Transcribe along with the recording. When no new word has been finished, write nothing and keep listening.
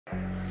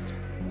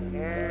Hi,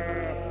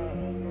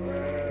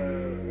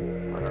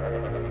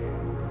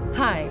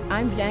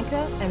 I'm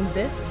Bianca, and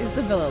this is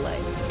the Villa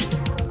Life.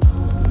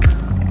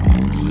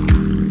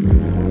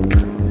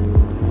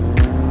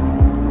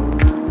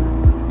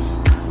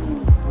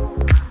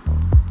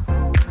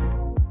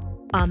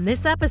 On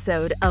this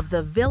episode of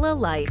The Villa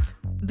Life,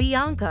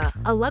 Bianca,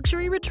 a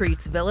luxury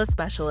retreats villa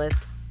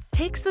specialist,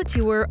 takes the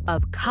tour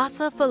of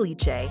Casa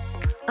Felice,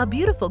 a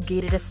beautiful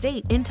gated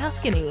estate in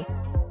Tuscany.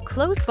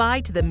 Close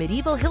by to the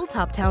medieval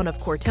hilltop town of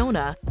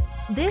Cortona,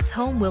 this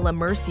home will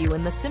immerse you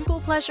in the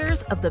simple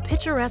pleasures of the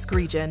picturesque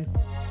region.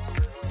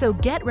 So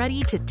get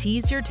ready to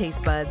tease your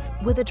taste buds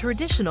with a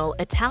traditional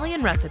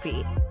Italian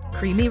recipe,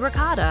 creamy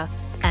ricotta,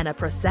 and a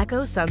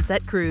Prosecco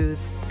sunset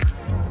cruise.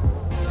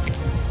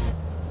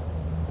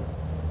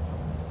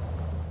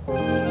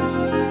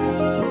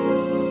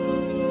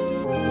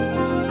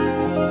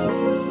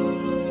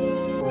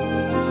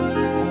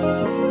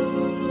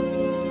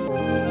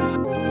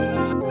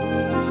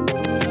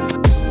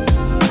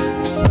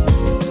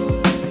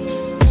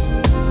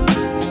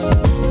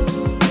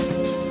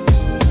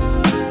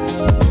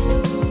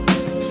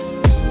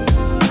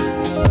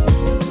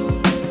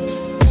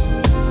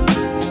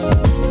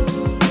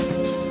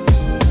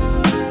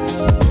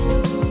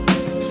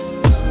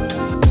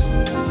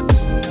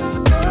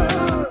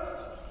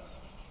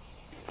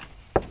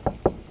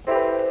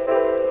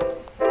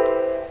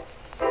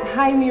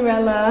 Hi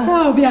Mirela.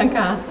 Ciao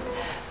Bianca.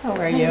 How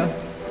are you?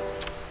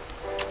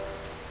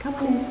 Come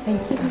on in.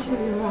 Thank you. I'll show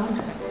you around.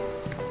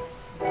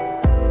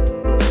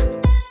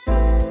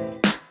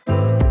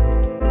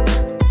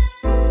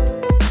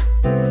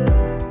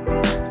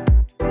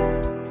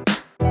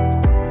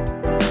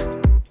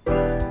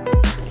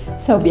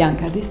 So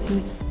Bianca, this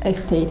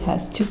estate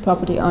has two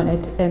property on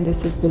it, and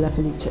this is Villa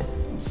Felice.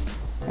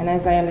 And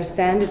as I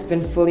understand, it's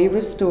been fully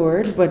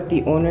restored, but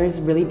the owners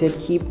really did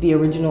keep the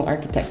original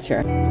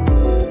architecture.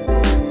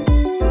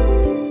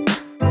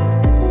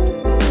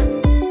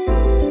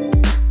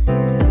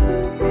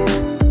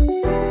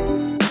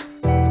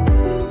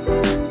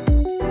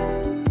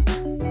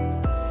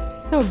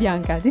 So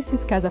Bianca, this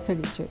is Casa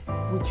Felice,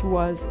 which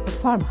was a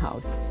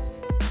farmhouse.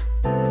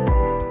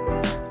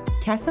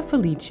 Casa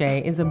Felice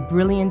is a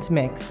brilliant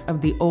mix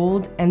of the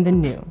old and the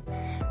new,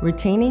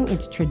 retaining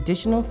its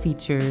traditional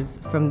features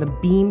from the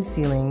beam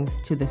ceilings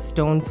to the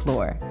stone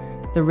floor.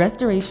 The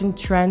restoration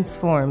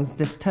transforms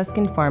this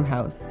Tuscan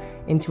farmhouse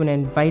into an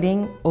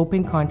inviting,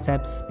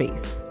 open-concept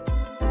space.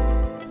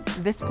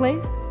 This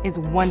place is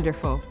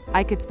wonderful.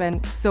 I could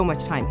spend so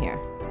much time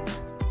here.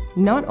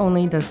 Not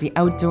only does the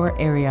outdoor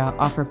area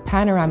offer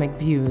panoramic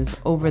views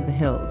over the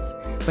hills,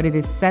 but it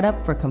is set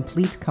up for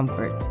complete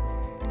comfort.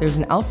 There's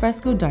an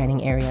alfresco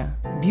dining area,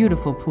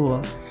 beautiful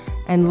pool,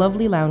 and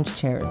lovely lounge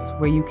chairs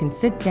where you can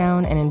sit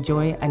down and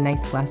enjoy a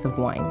nice glass of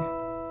wine.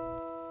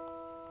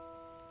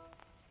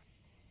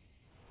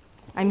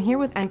 I'm here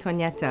with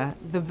Antonietta,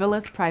 the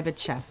villa's private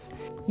chef.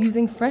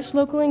 Using fresh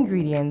local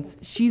ingredients,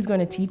 she's going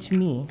to teach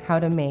me how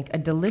to make a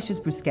delicious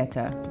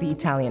bruschetta the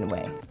Italian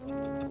way.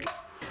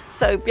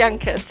 So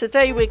Bianca,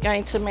 today we're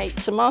going to make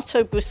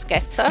tomato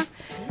bruschetta.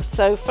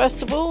 So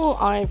first of all,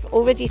 I've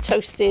already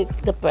toasted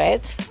the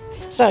bread.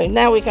 So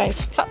now we're going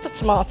to cut the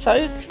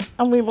tomatoes,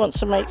 and we want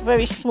to make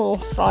very small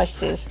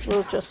slices.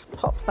 We'll just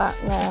pop that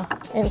now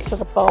into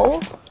the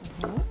bowl.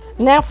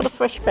 Now for the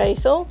fresh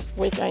basil,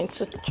 we're going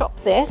to chop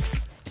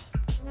this.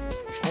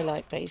 I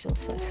like basil,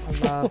 so. I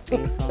love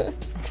basil.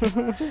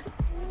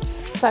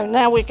 So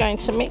now we're going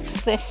to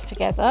mix this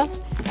together,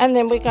 and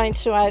then we're going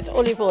to add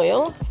olive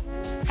oil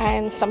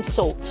and some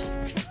salt.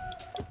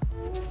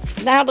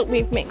 Now that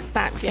we've mixed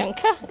that,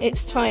 Bianca,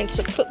 it's time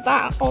to put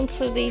that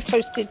onto the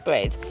toasted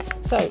bread.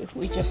 So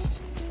we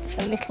just,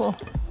 a little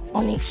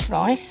on each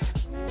slice.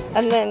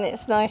 And then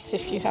it's nice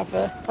if you have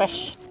a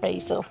fresh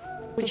basil.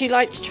 Would you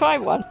like to try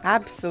one?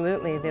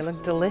 Absolutely, they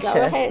look delicious.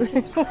 Go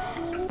ahead.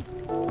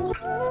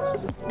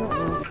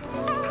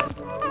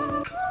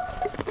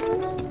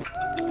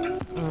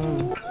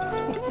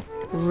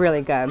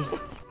 Really good.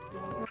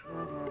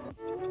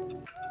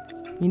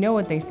 You know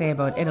what they say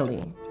about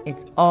Italy?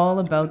 It's all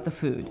about the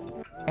food.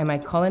 And my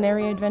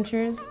culinary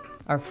adventures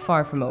are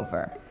far from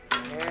over.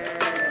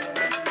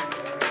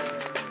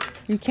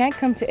 You can't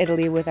come to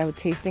Italy without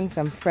tasting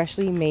some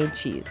freshly made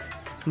cheese.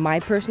 My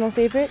personal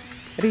favorite,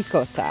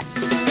 ricotta.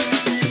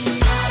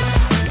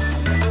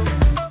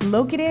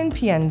 Located in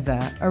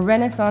Pienza, a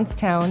Renaissance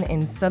town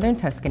in southern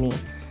Tuscany,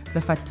 the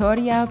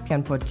Fattoria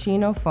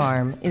Pianporcino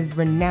farm is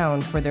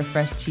renowned for their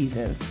fresh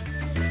cheeses.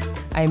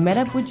 I met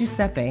up with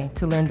Giuseppe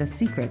to learn the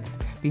secrets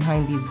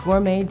behind these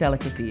gourmet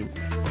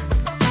delicacies.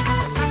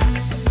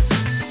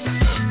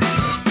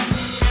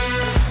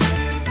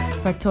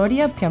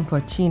 Fattoria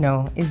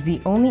Pianporcino is the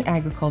only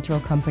agricultural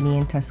company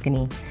in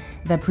Tuscany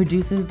that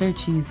produces their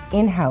cheese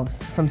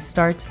in-house from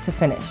start to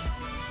finish.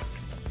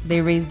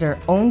 They raise their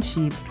own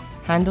sheep,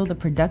 handle the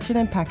production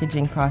and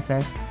packaging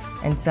process,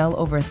 and sell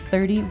over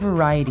 30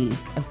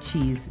 varieties of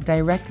cheese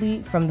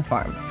directly from the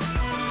farm.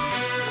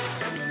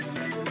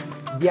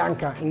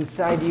 Bianca,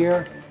 inside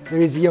here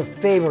there is your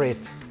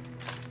favorite,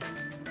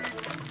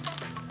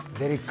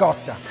 the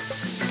ricotta.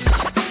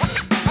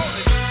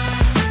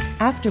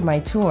 After my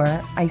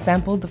tour, I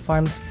sampled the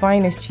farm's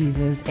finest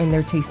cheeses in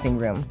their tasting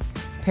room.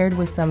 Paired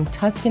with some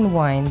Tuscan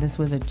wine, this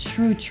was a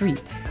true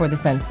treat for the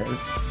senses.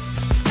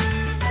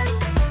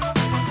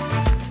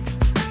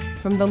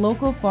 From the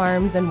local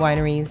farms and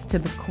wineries to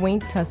the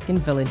quaint Tuscan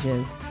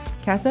villages,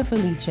 Casa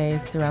Felice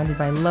is surrounded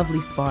by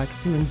lovely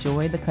spots to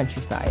enjoy the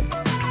countryside.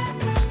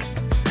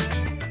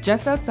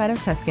 Just outside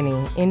of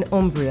Tuscany, in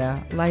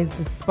Umbria, lies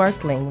the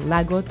sparkling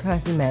Lago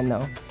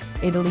Trasimeno,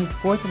 Italy's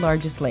fourth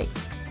largest lake.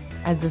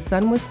 As the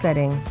sun was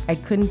setting, I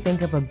couldn't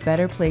think of a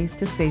better place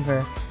to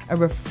savor a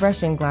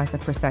refreshing glass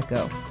of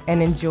Prosecco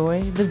and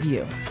enjoy the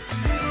view.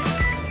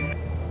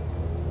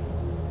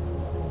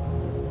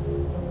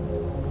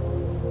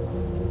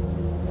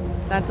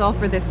 That's all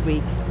for this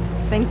week.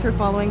 Thanks for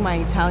following my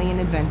Italian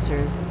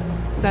adventures.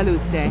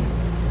 Salute!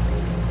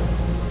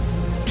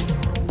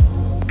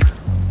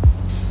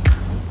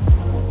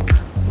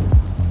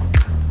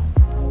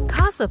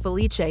 Casa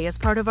Felice is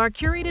part of our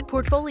curated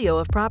portfolio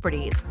of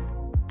properties.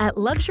 At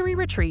Luxury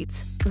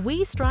Retreats,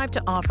 we strive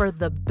to offer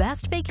the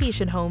best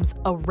vacation homes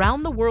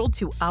around the world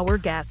to our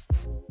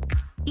guests.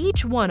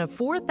 Each one of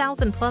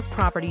 4,000 plus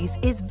properties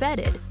is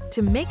vetted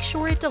to make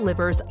sure it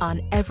delivers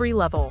on every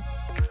level.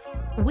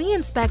 We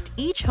inspect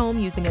each home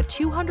using a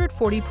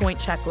 240-point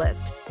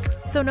checklist,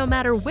 so no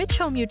matter which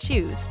home you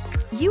choose,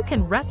 you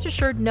can rest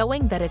assured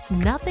knowing that it's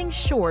nothing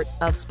short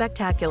of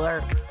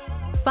spectacular.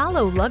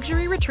 Follow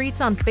Luxury Retreats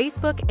on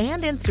Facebook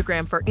and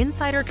Instagram for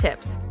insider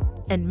tips,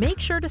 and make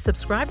sure to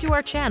subscribe to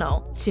our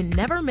channel to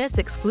never miss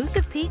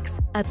exclusive peeks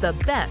at the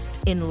best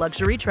in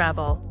luxury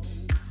travel.